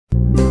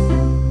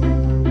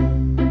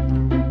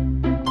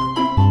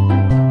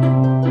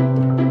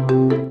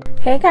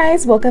Hey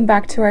guys, welcome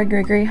back to our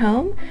Gregory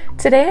home.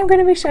 Today I'm going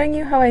to be showing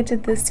you how I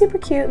did this super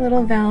cute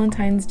little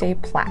Valentine's Day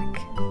plaque.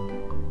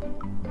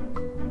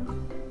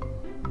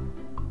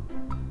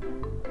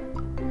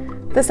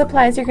 The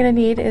supplies you're going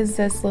to need is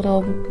this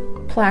little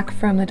plaque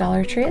from the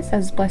Dollar Tree. It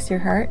says "Bless Your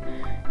Heart."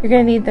 You're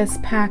going to need this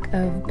pack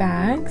of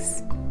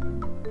bags.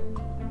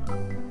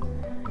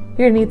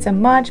 You're going to need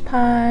some Mod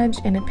Podge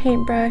and a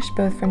paintbrush,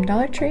 both from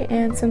Dollar Tree,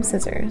 and some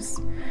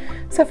scissors.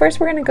 So first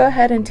we're going to go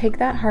ahead and take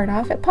that heart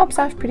off. It pops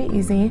off pretty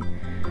easy.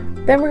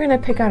 Then we're going to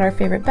pick out our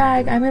favorite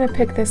bag. I'm going to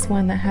pick this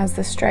one that has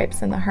the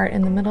stripes and the heart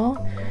in the middle.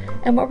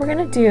 And what we're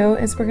going to do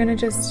is we're going to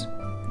just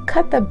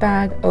cut the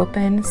bag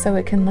open so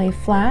it can lay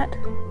flat.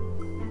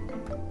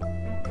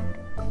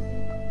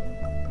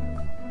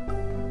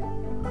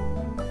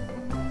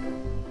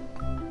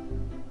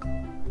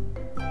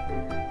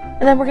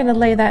 And then we're going to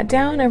lay that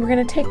down, and we're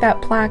going to take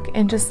that plaque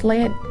and just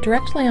lay it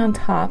directly on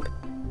top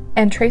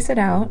and trace it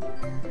out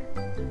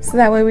so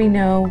that way we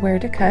know where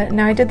to cut.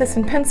 Now I did this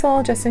in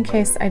pencil just in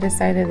case I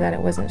decided that it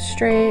wasn't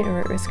straight or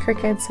it was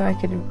crooked, so I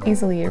could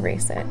easily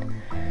erase it.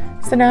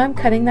 So now I'm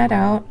cutting that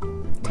out,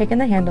 taking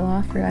the handle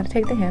off. Forgot to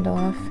take the handle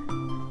off.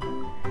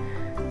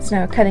 So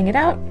now cutting it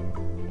out.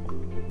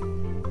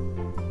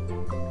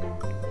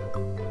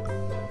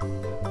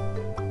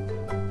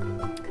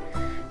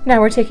 Now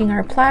we're taking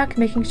our plaque,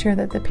 making sure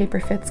that the paper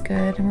fits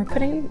good, and we're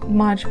putting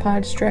Mod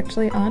Podge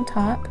directly on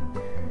top,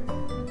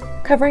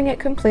 covering it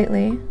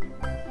completely,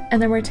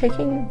 and then we're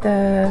taking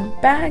the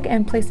bag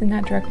and placing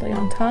that directly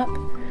on top.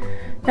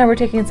 Now we're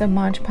taking some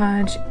Mod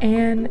Podge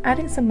and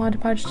adding some Mod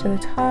Podge to the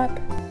top.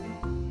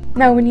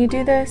 Now when you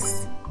do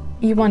this,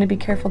 you want to be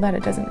careful that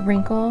it doesn't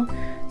wrinkle.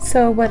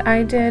 So what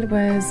I did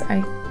was,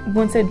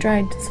 once it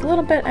dried just a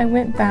little bit, I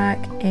went back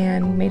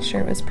and made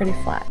sure it was pretty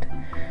flat.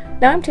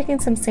 Now I'm taking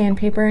some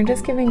sandpaper and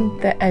just giving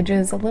the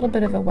edges a little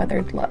bit of a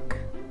weathered look.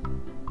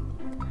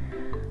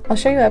 I'll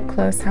show you up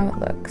close how it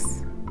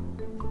looks.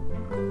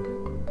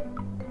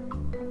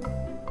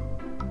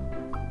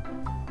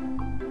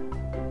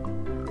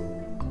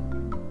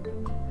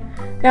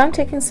 Now I'm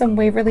taking some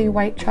Waverly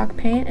white chalk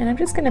paint and I'm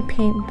just going to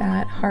paint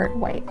that heart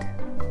white.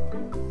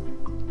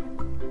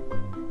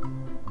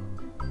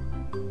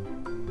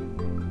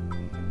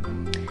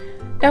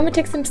 Now I'm going to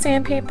take some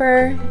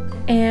sandpaper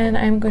and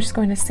I'm just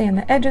going to sand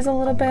the edges a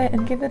little bit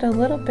and give it a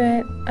little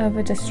bit of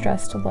a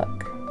distressed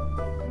look.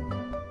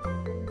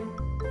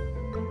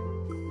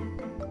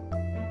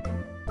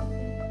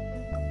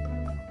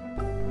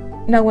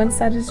 Now once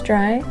that is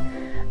dry,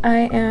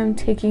 I am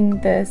taking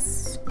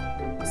this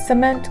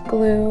cement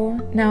glue.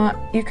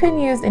 Now you can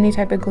use any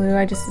type of glue,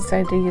 I just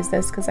decided to use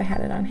this because I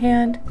had it on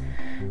hand,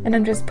 and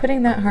I'm just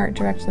putting that heart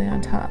directly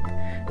on top.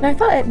 And I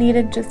thought it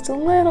needed just a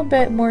little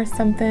bit more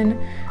something,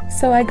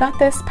 so I got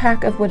this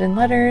pack of wooden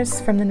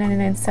letters from the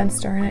 99-cent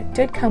store, and it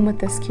did come with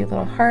this cute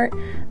little heart.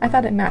 I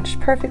thought it matched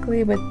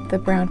perfectly with the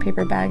brown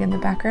paper bag in the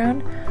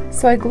background,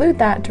 so I glued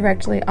that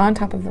directly on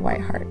top of the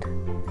white heart.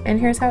 And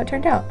here's how it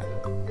turned out.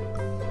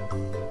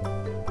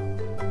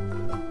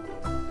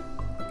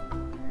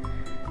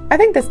 I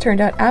think this turned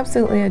out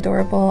absolutely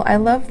adorable. I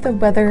love the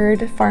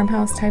weathered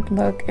farmhouse type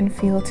look and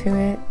feel to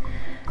it.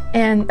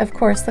 And of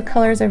course, the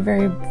colors are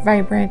very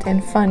vibrant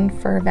and fun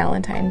for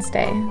Valentine's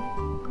Day.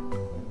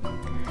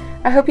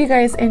 I hope you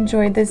guys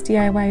enjoyed this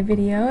DIY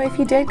video. If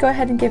you did, go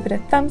ahead and give it a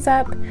thumbs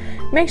up.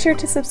 Make sure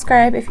to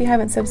subscribe if you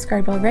haven't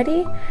subscribed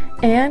already.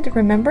 And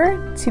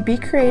remember to be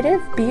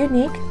creative, be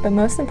unique, but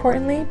most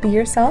importantly, be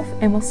yourself,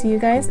 and we'll see you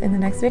guys in the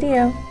next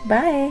video.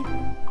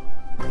 Bye!